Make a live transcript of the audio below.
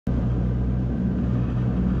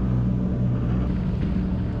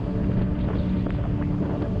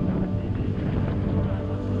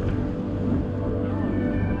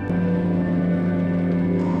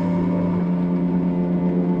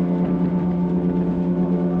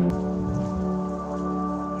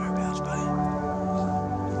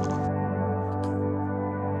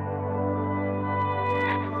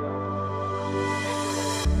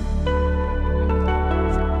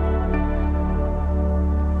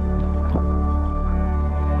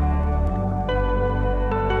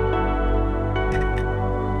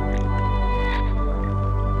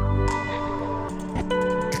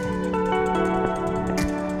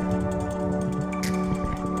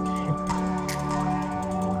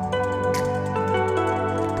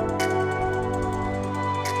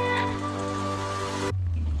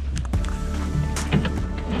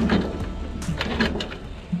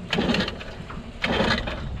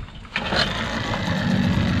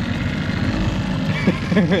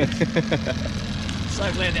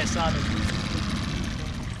So glad that started.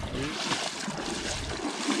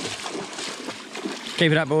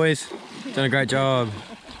 Keep it up, boys. Done a great job.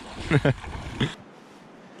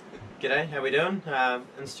 G'day, how we doing?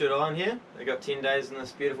 In Stewart Island here. I got 10 days in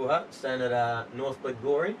this beautiful hut, staying at North Big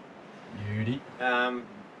Gory. Beauty.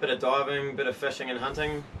 Bit of diving, bit of fishing and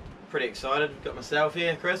hunting. Pretty excited. Got myself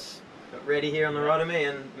here, Chris. Got Reddy here on the right of me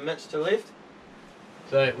and Mitch to the left.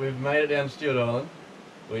 So we've made it down to Stewart Island.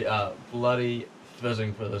 We are bloody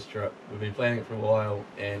fizzing for this trip. We've been planning it for a while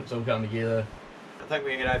and it's all come together. I think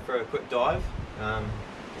we're going to go for a quick dive,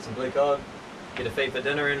 get some blue cod, get a feed for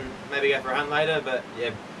dinner and maybe go for a hunt later, but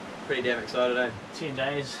yeah, pretty damn excited, eh? 10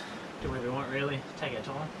 days, do whatever we want really, take our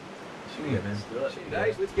time. Should we go, man? Let's do it. 10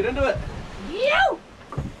 days, let's get into it.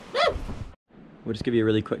 We'll just give you a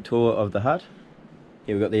really quick tour of the hut.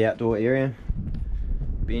 Here we've got the outdoor area,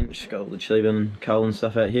 bench, got all the chili bin, coal and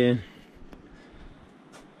stuff out here.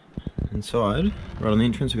 Inside, right on the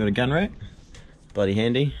entrance, we've got a gun rack, bloody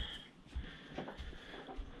handy.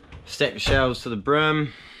 Stacked shelves to the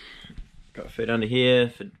brim, got food under here,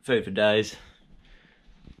 food for days.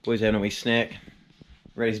 Boys having a wee snack.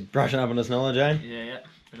 Reddy's brushing up on his knowledge, eh? Yeah,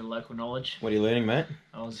 bit of local knowledge. What are you learning, mate?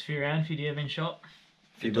 I was a few around, a few deer have been shot.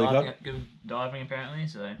 Few blue cod? Good diving apparently,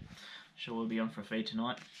 so sure we'll be on for a feed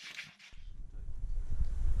tonight.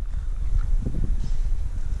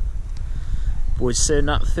 Boys setting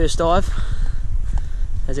up the first dive.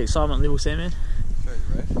 How's the excitement level, Sam, man? Through the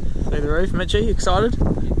roof. Through the roof, Mitchie, excited?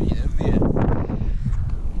 Get me in there.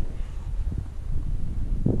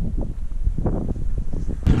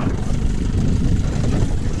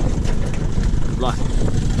 Luck.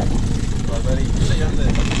 Right, buddy. See you under.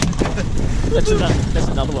 That's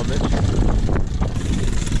another one, Mitch.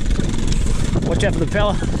 Watch out for the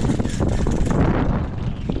fella.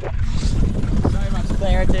 So much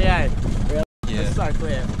clarity, eh? Really? Yeah. It's so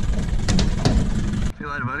clear. See you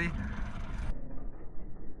later, buddy.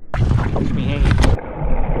 Keep me hanging.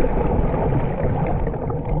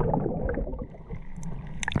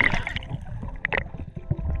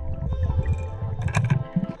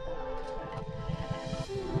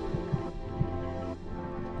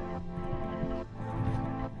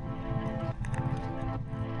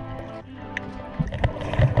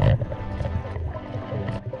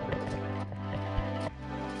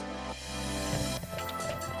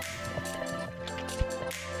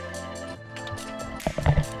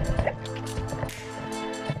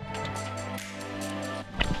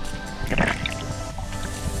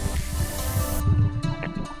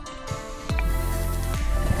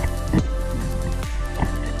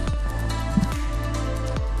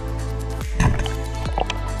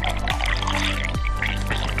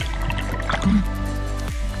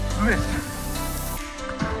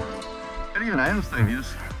 How do you even aim this thing? You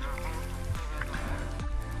just...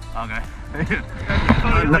 Okay.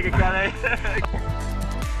 Like a cat, eh?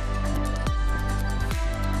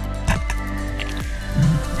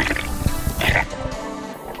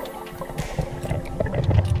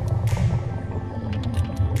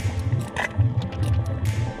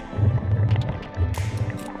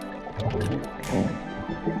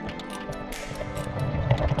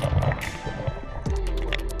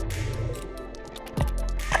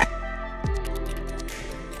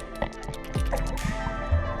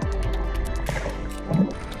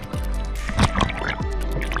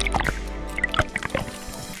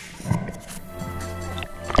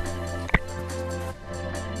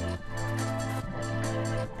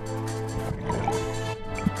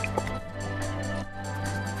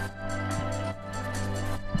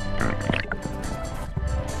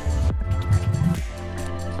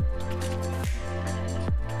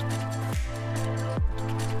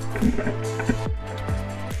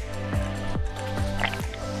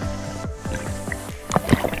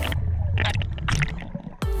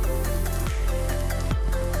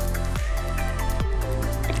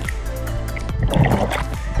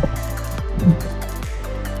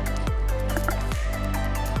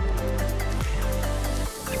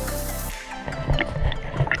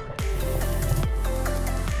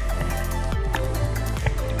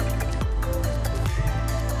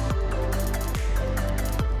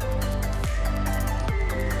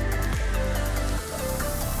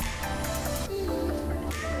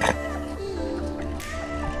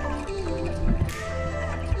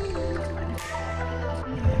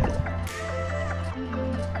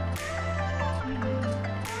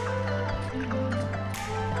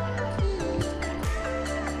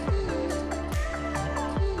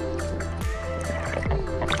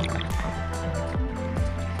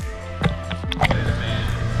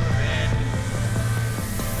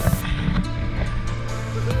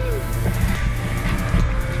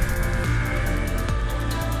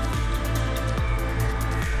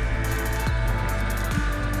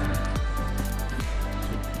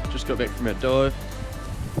 from our dive.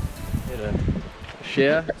 Had a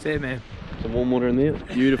shower. See you, man. Some warm water in there.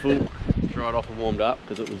 It's beautiful. Dried off and warmed up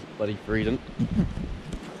because it was bloody freezing.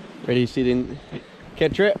 Ready to set in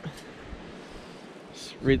cat trap.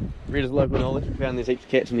 Read his local knowledge. We found there's heaps of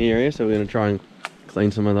cats in the area, so we're going to try and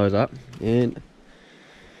clean some of those up. And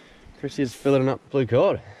Chris is filling up blue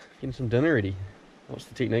cod, getting some dinner ready. What's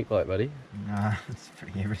the technique like, buddy? Nah, it's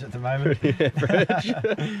pretty average at the moment. Pretty average.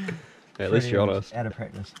 Hey, at least you're honest. Out of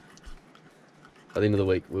practice. By the end of the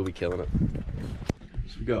week, we'll be killing it.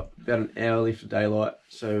 So we've got about an hour left of daylight,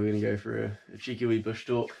 so we're going to go for a cheeky wee bush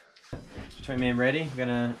stalk. Between me and Brady, we're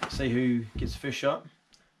going to see who gets the first shot.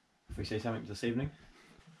 If we see something this evening.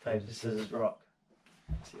 Paper, scissors, rock.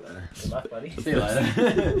 See you later. Good luck, buddy. See you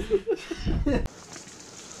later.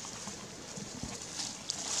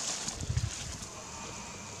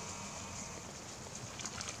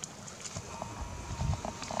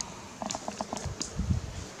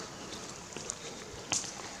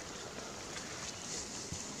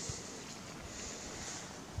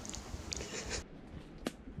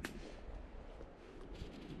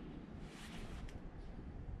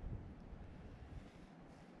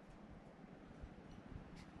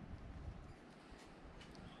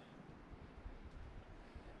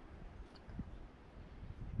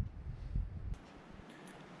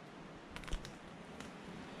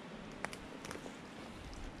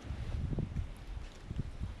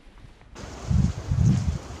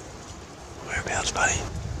 Whereabouts, buddy?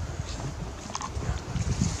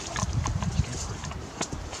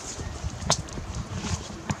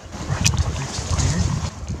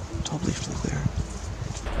 Top left of the clearing.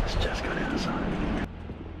 It's just got outside.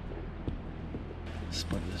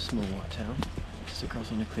 Spotted a small whitetail just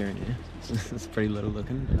across on the clearing here. It's pretty little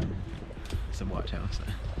looking, but it's a whitetail, so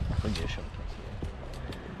we can get a shot across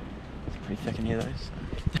here. It's pretty thick in here though. So.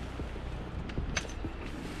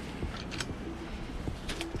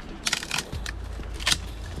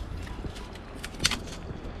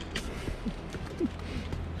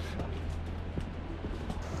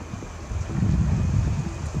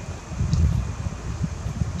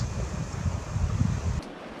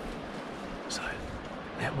 So,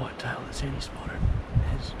 that whitetail that's Andy spotted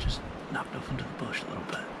has just nubbed off into the bush a little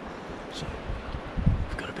bit. So,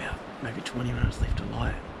 we've got about maybe 20 minutes left to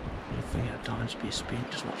light. I think our time's best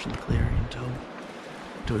spent just watching the clearing until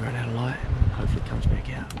we run out of light and hopefully it comes back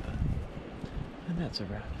out. But And that's a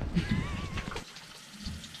wrap.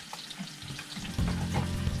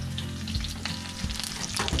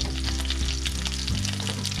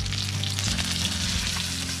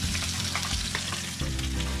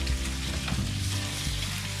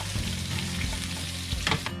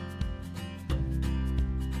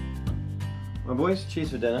 Well, boys,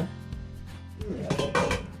 cheers for dinner. Yeah.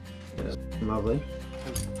 Lovely.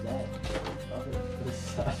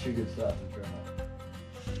 Such a good start to try.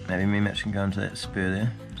 Maybe me and Mitch can go into that spur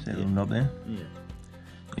there. See that little knob there? Yeah.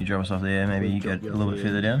 You drop us off there, maybe you go a little bit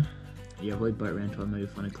further down. Yeah, we'll boat around try and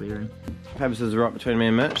move on a clearing. Paper, scissors, rock between me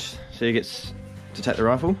and Mitch. So he gets to take the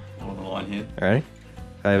rifle. I'm on the line here. Alright.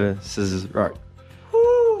 Paper, scissors, rock.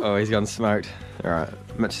 Oh, he's gotten smoked. Alright,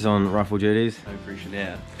 Mitch is on rifle duties. No pressure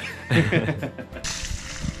now.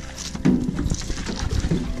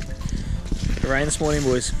 Rain this morning,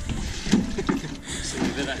 boys. See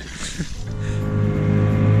you later.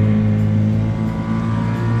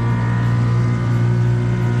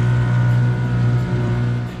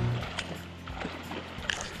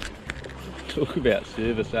 Talk about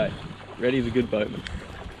service, eh? Reddy's a good boatman.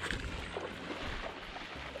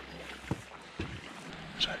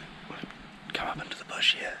 So, we've come up into the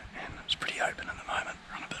bush here, and it's pretty open at the moment.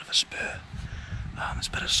 We're on a bit of a spur. There's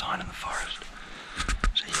a bit of sign in the forest.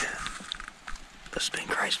 So yeah, this has been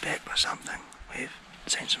grazed back by something. We've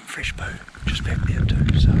seen some fresh poo just back there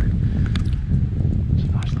too, so it's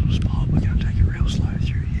a nice little spot. We're going to take it real slow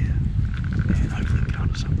through here, and hopefully get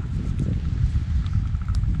onto something.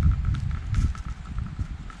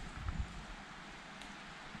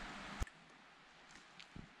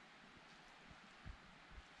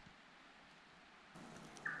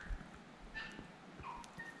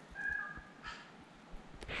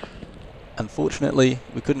 Unfortunately,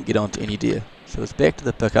 we couldn't get onto any deer, so it's back to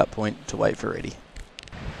the pickup point to wait for Reddy.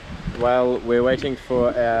 Well, we're waiting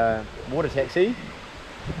for our water taxi.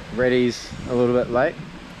 Reddy's a little bit late,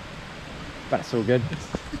 but it's all good.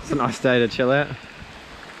 It's a nice day to chill out.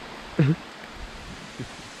 If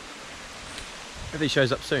he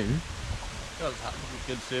shows up soon. God, it's hard to get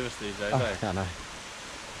good service these days, Oh, I know.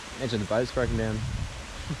 Imagine the boat's broken down.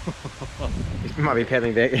 He might be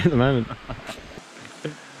paddling back at the moment.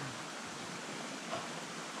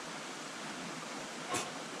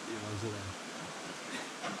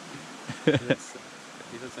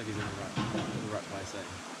 looks like he's in the right place,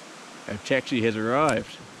 eh? A taxi has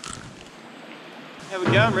arrived. How we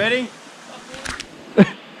going? Ready?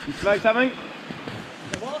 You smoke something?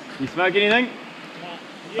 What? You smoke anything? Nah.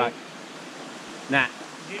 Fuck. Nah.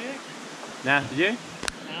 Did you? Nah, did you? Nah.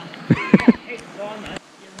 It's gone, mate.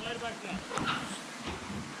 Your motorbike down.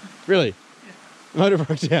 Really? Yeah. Motor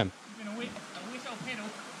broke down. It's been a wet old pedal.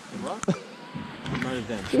 What? Motor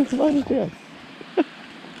down. It's motor down.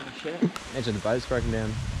 Imagine the boat's broken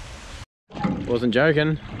down. Wasn't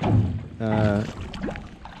joking.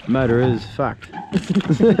 Motor is fucked.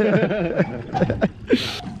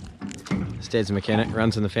 His dad's a mechanic,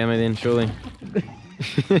 runs in the family then, surely.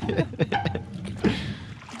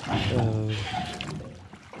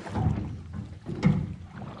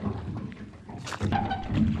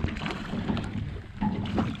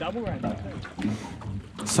 Double rainbow.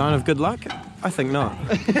 Sign of good luck? I think not.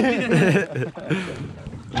 Let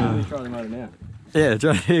me try the motor now. Yeah,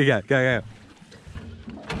 try, here you go, go.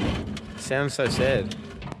 Sounds so sad.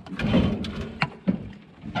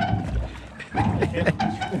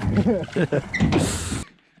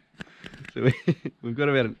 So we've got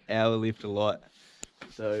about an hour left to light.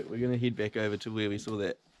 So we're going to head back over to where we saw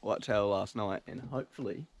that whitetail last night and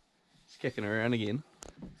hopefully it's kicking around again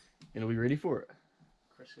and we'll be ready for it.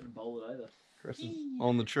 Chris is going to bowl it over. Chris is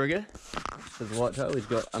on the trigger. His whitetail, he's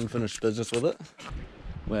got unfinished business with it.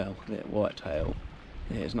 Well, that whitetail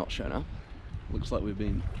has not shown up. Looks like we've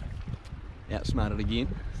been outsmarted again.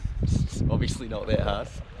 It's obviously not that hard.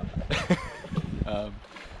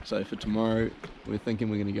 So for tomorrow, we're thinking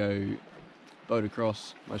we're going to go boat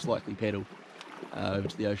across, most likely paddle, over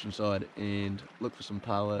to the ocean side and look for some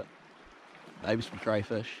pala, maybe some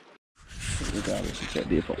crayfish. Regardless if that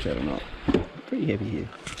deer pops out or not. Pretty heavy here.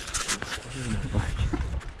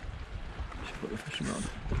 Should put the fishing rod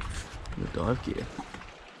in the dive gear.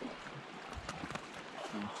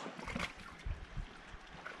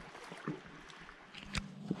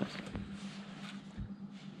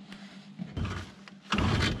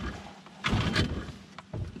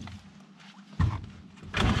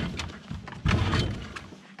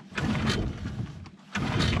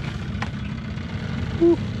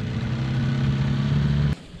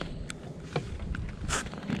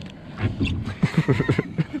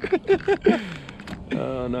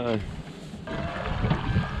 Oh no.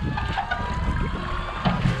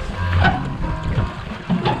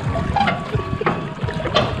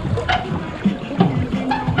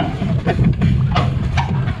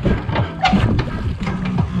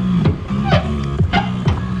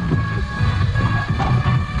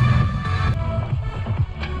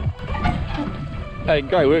 Hey,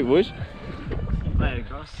 great work, boys. Made it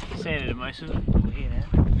across. Sanded it most of it. We're here now.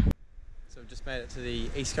 So we've just made it to the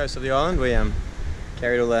east coast of the island. We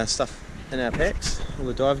carried all our stuff in our packs, all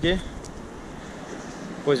the dive gear.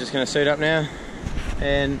 Boys just going to suit up now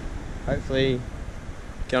and hopefully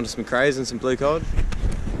get onto some crays and some blue cod.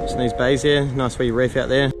 Just in these bays here, nice wee reef out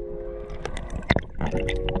there.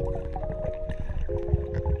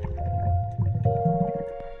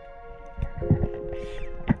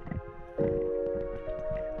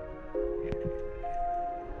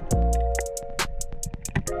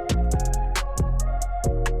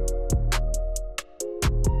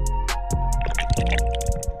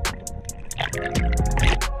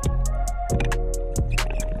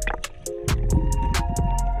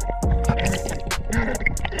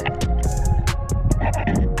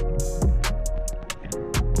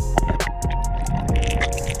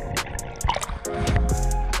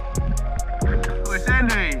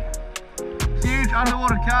 Huge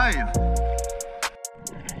underwater cave.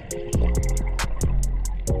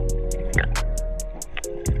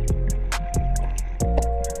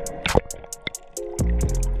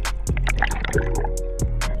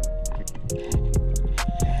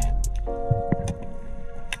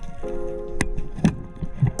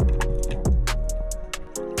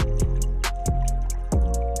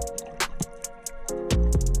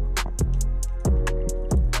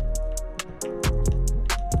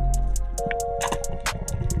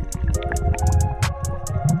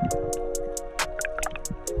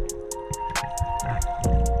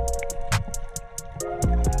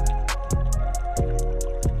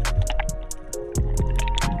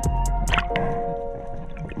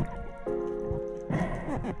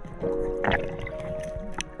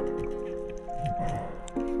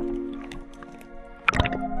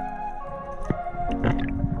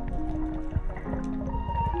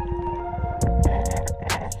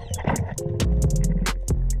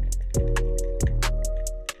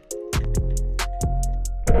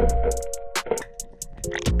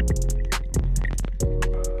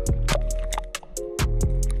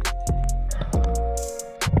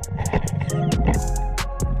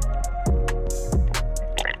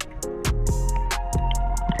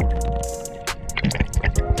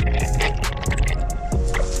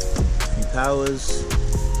 flowers,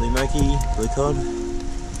 blue moki, blue cod.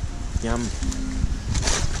 Yum.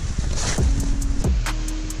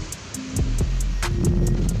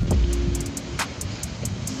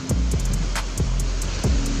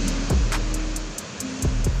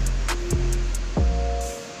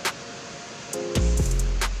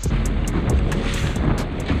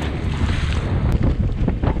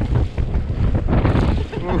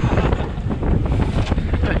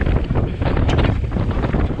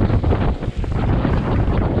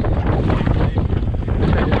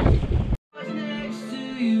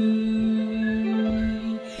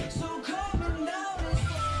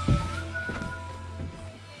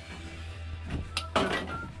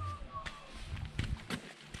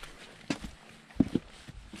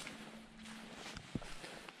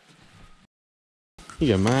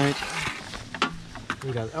 Here you go, mate.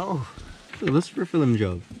 You go. Oh, look at this for a film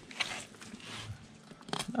job.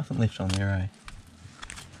 Nothing left on there, eh?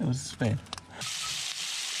 That was a span.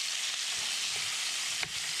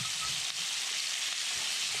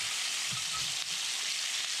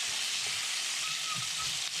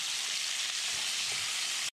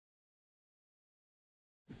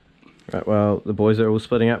 Right, well, the boys are all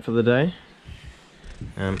splitting up for the day.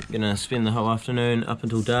 Gonna spend the whole afternoon up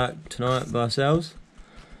until dark tonight by ourselves.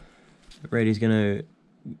 Brady's gonna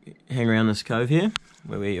hang around this cove here,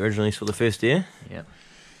 where we originally saw the first deer. Yep.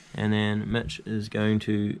 And then Mitch is going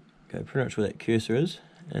to go pretty much where that cursor is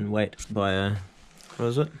and wait by a, what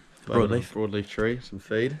is it? Broadleaf tree, some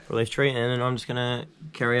feed. Broadleaf tree, and then I'm just gonna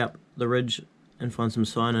carry up the ridge and find some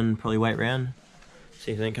sign and probably wait round,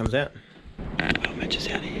 see if anything comes out. Well, Mitch is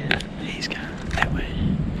out here. He's going that way,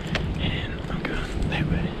 and I'm going that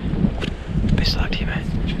way. Best of luck to you, mate.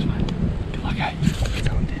 Cheers, mate. Good luck, eh?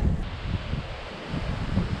 Get on then.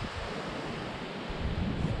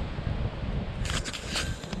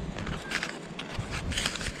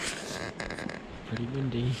 Pretty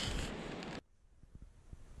windy.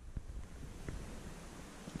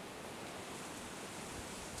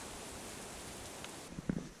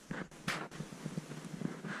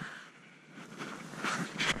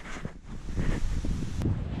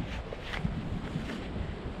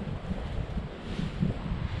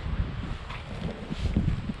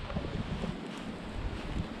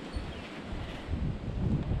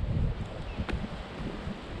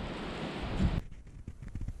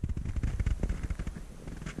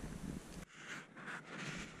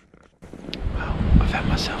 Found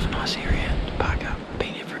myself a nice area to park up.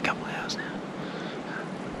 Been here for a couple of hours now.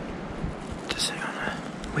 Just sitting on a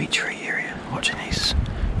wee tree area, watching these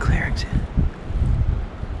clearings here.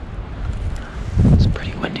 It's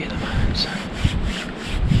pretty windy at the moment, so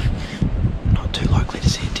not too likely to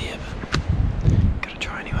see a deer, but gotta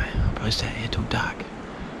try anyway. I'll probably stay out here till dark.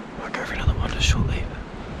 Might go for another wander shortly,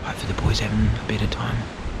 but hopefully the boys having a better time.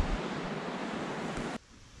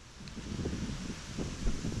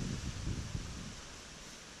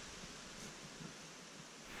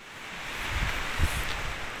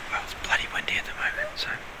 So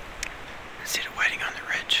instead of waiting on the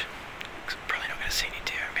ridge, because I'm probably not going to see any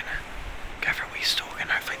deer, I'm going to go for a wee stalk, and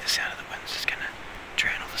hopefully the sound of the wind's just going to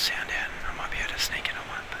drown all the sound out, and I might be able to sneak in on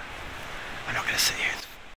one, but I'm not going to sit here, it's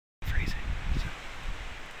freezing. So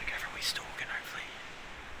I'm going to go for a wee stalk and hopefully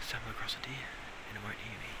stumble across a deer, and it won't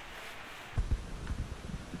hear me.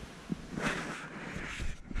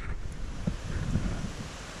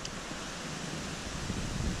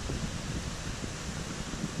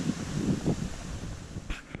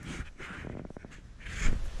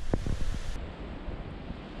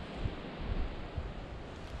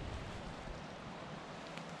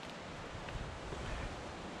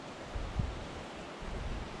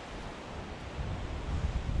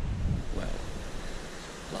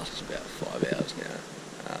 Lasts about 5 hours now.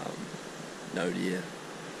 No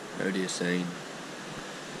deer seen.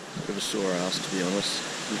 Bit of a sore ass, to be honest.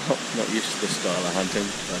 Not used to this style of hunting,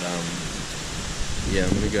 but yeah,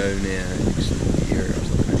 I'm gonna go now and explore the area I was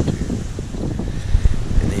looking into,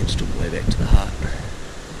 and then stalk my way back to the hut.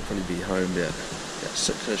 Probably be home about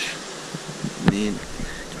 6ish, and then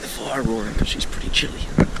get the fire roaring because she's pretty chilly.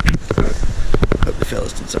 Hope the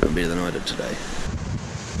fellas did something better than I did today.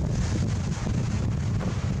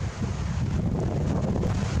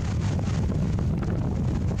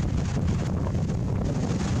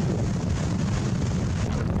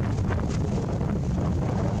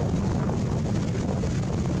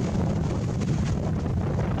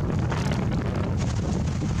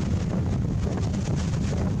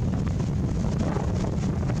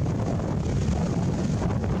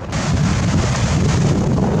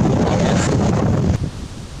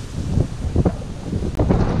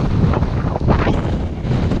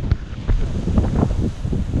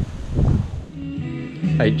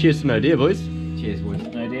 Hey, cheers to no deer, boys. Cheers, boys.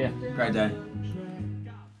 No dear. Great day.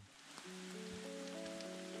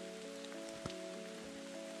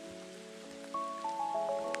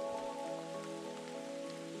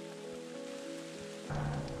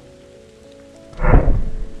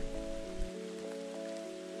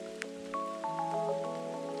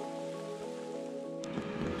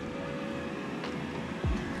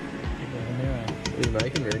 What are you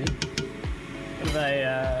making, ready? Bit of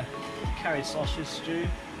a curry sausage stew.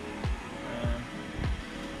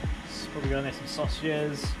 It's probably going to have some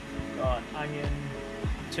sausages, got an onion,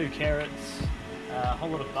 2 carrots, a whole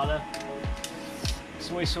lot of butter,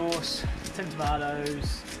 soy sauce, tinned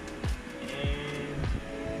tomatoes, and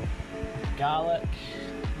garlic,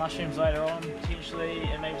 mushrooms later on potentially,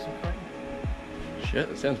 and maybe some cream. Shit,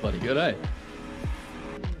 that sounds bloody good, eh?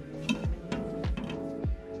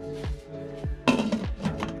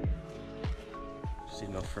 Just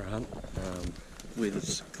heading off for a hunt.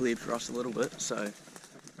 Weather's cleared for us a little bit, so I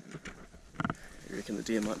reckon the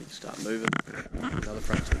deer might need to start moving. Another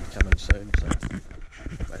front's going to come in soon, so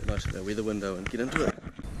make the most of our weather window and get into it.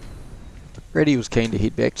 Reddy was keen to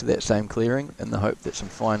head back to that same clearing in the hope that some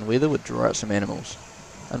fine weather would draw out some animals.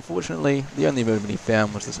 Unfortunately, the only movement he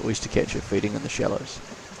found was this oyster catcher feeding in the shallows.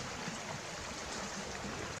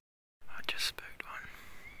 I just spooked one.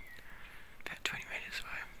 About 20 metres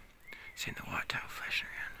away. Seen the whitetail flashing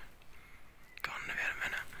around. Gone in about a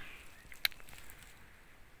minute.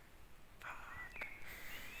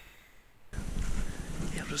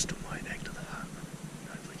 Yeah, I'll just on my way back to the hut.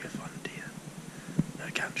 Hopefully go find the deer. No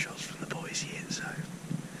gunshots from the boys yet, so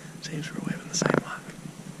seems we're all having the same luck.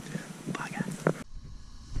 Bugger.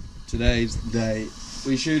 Today's the day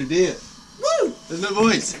we shoot a deer. Woo! Isn't it,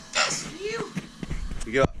 boys?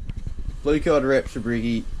 We got blue cod wraps for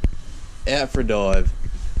Briggy, out for a dive,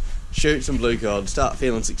 shoot some blue cod, start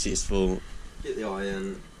feeling successful. Get the eye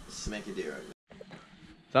in, smack a deer over.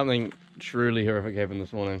 Something truly horrific happened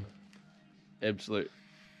this morning. Absolute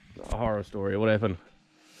horror story. What happened?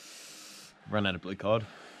 Run out of blue cod.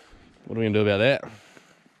 What are we gonna do about that?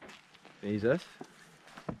 Use this.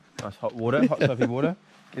 Nice hot water, hot soapy water.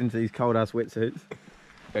 Get into these cold ass wetsuits.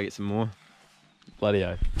 Go get some more. Bloody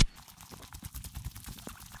oath.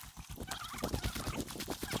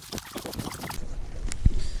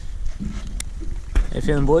 How you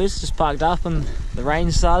feeling, boys? Just parked up and the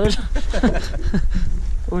rain started.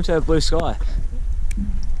 Welcome to our blue sky.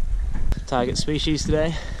 Target species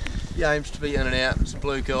today. The aim's to be in and out, some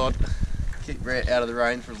blue cod, keep Rat out of the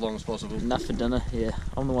rain for as long as possible. Enough for dinner, yeah.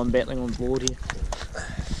 I'm the one battling on board here.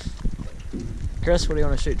 Chris, what do you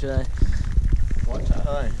want to shoot today? Whitetail,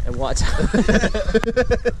 eh? A whitetail.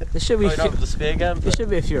 There should be The spare gun. there should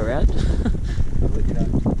be a few around.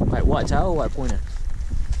 Wait, whitetail or white pointer?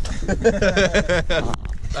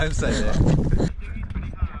 Don't say that.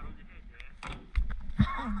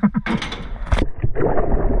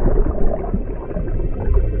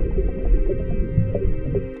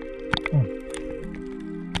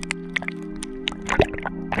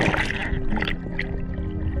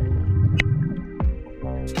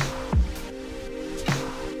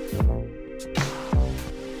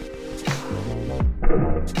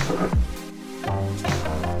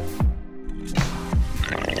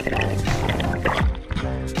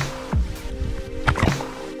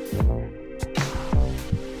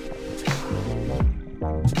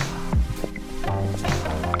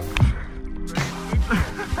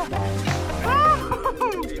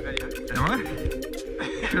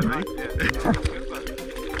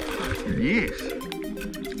 Yes.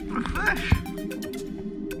 What a fish.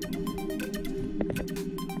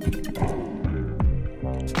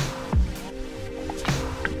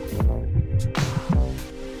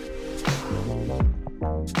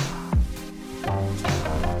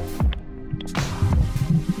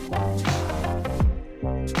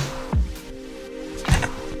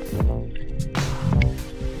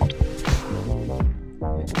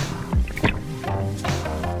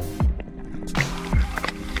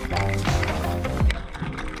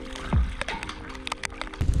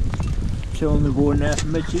 On the board now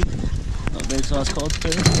from Mitchie. Not a big size cod too.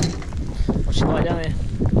 What's she like down there?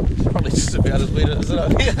 It's probably just about as wet as it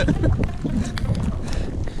up here.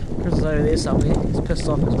 Chris is over there somewhere. He's pissed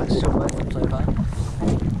off because Mitch's still away from so far.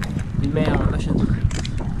 He's man on a mission.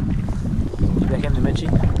 Get back into Mitchie.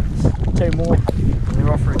 2 more, and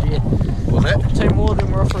we're off for a deer. What's that? 2 more,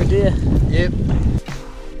 then we're off for a deer. Yep.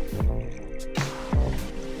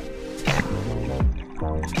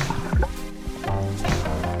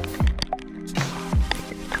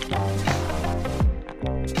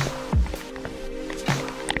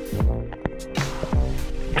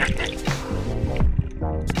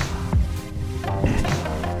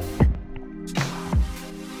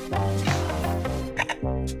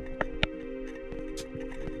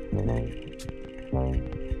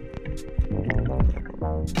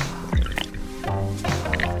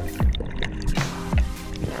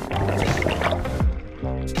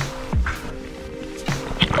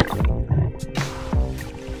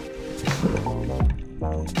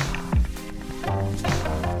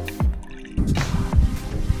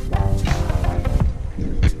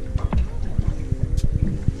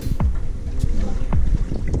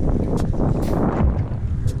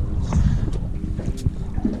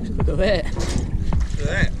 Look at that. Look at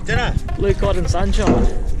that. Dinner. Blue cotton sunshine.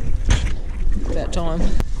 About time.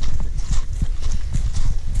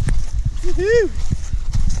 Woohoo!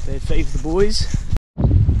 Bad feed for the boys.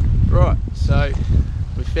 Right, so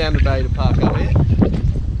we found a bay to park up here.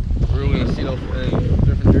 We're all going to set off in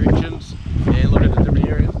different directions and look at the different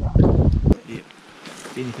areas. Yep.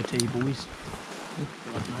 Benny for tea, boys.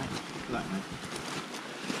 Good luck, mate. Good luck, mate.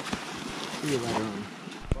 See you later on.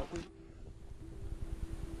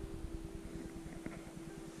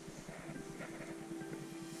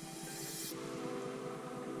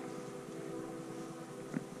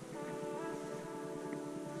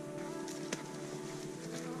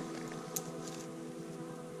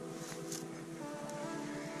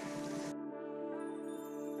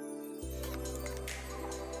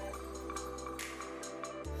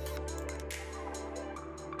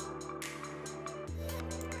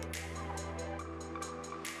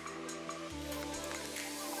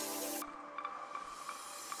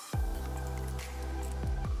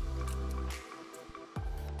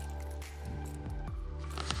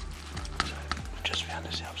 Just found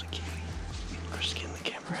ourselves a kiwi. Chris is getting the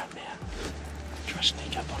camera out now. Try to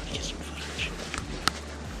sneak up on it to get some footage.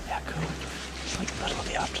 How cool. It's like the middle of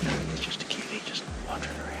the afternoon, there's just a kiwi just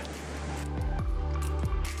wandering around.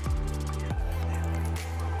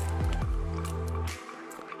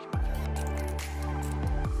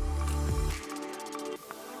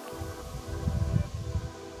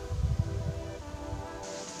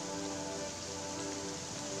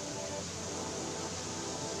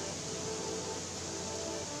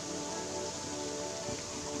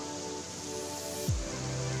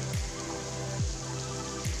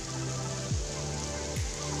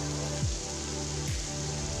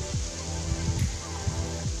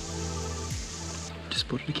 Just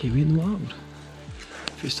spotted a kiwi in the wild.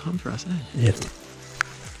 First time for us, eh? Yeah.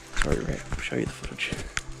 Sorry, Rat. I'll show you the footage.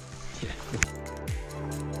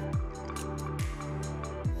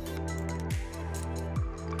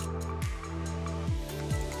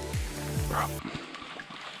 Right.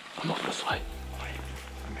 I'm off this way. Wait,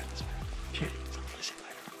 I'm going this way. Yeah, I'll see you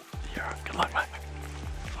later. Yeah, alright. Good luck, mate.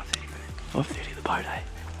 5:30, the boat, eh?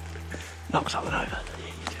 Knock something over. Yeah,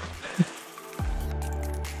 you do.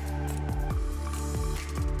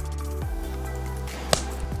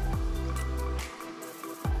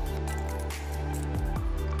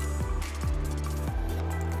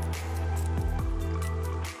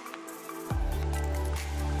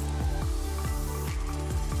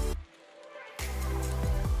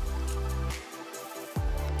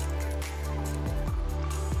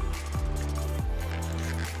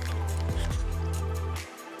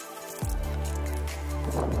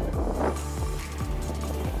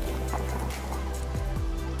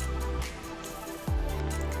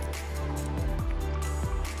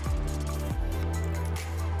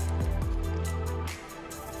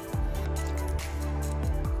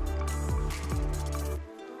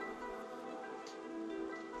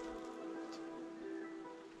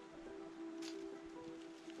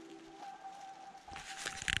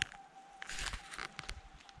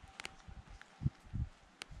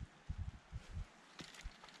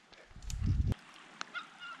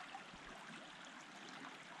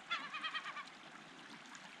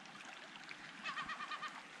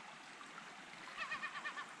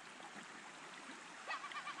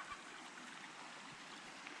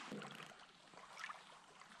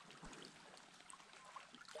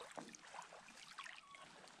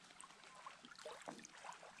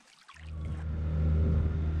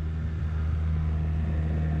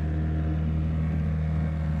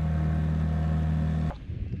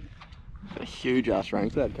 A huge ass rain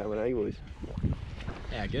cloud coming, eh, boys?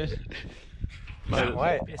 Yeah, good. Can't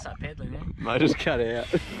wait. Better start paddling, eh? Motor's cut out.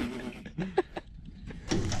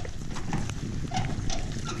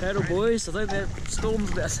 Paddle, boys. I think that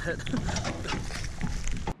storm's about to hit.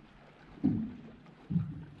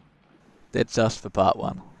 That's us for part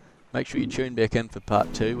 1. Make sure you tune back in for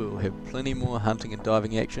part 2 where we'll have plenty more hunting and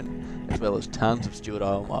diving action, as well as tons of Stewart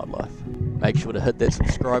Island wildlife. Make sure to hit that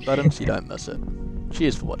subscribe button so you don't miss it.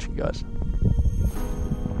 Cheers for watching, guys.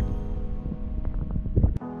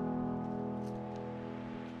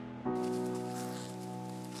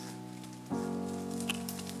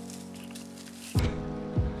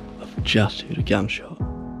 just heard a gunshot.